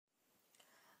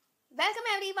Welcome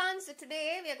everyone. So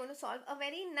today we are going to solve a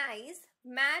very nice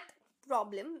math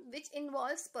problem which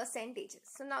involves percentages.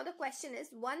 So now the question is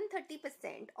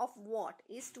 130% of what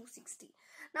is 260.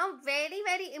 Now very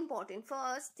important,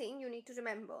 first thing you need to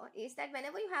remember is that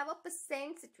whenever you have a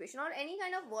percent situation or any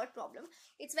kind of word problem,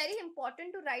 it's very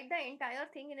important to write the entire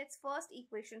thing in its first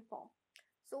equation form.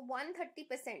 So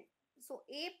 130%. So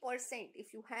a percent,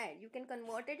 if you had, you can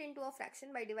convert it into a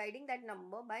fraction by dividing that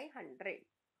number by 100.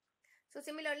 So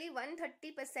similarly,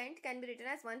 130% can be written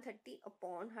as 130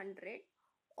 upon 100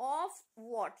 of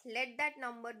what? Let that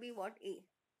number be what? A.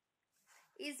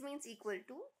 Is means equal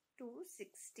to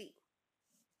 260.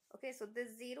 Okay, so this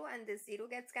 0 and this 0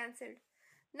 gets cancelled.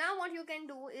 Now what you can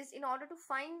do is, in order to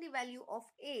find the value of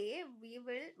A, we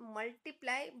will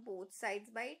multiply both sides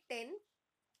by 10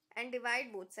 and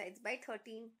divide both sides by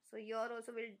 13. So here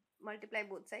also we'll multiply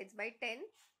both sides by 10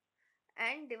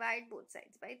 and divide both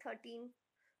sides by 13.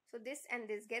 So this and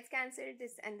this gets cancelled,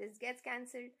 this and this gets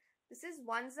cancelled. This is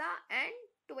 1s and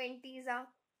 20s.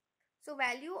 So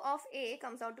value of A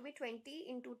comes out to be 20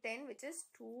 into 10, which is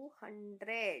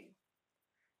 200.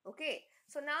 Okay,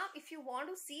 so now if you want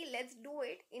to see, let's do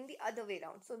it in the other way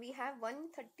around. So we have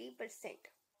 130%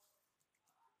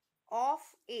 of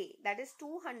A, that is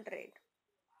 200.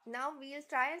 Now we'll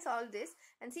try and solve this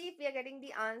and see if we are getting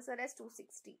the answer as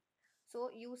 260. So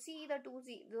you see the two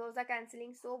zeros are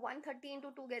cancelling. So 130 into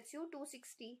 2 gets you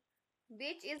 260,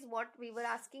 which is what we were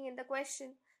asking in the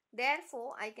question.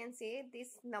 Therefore, I can say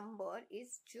this number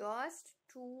is just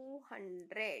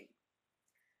 200.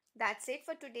 That's it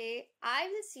for today. I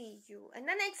will see you in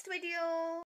the next video.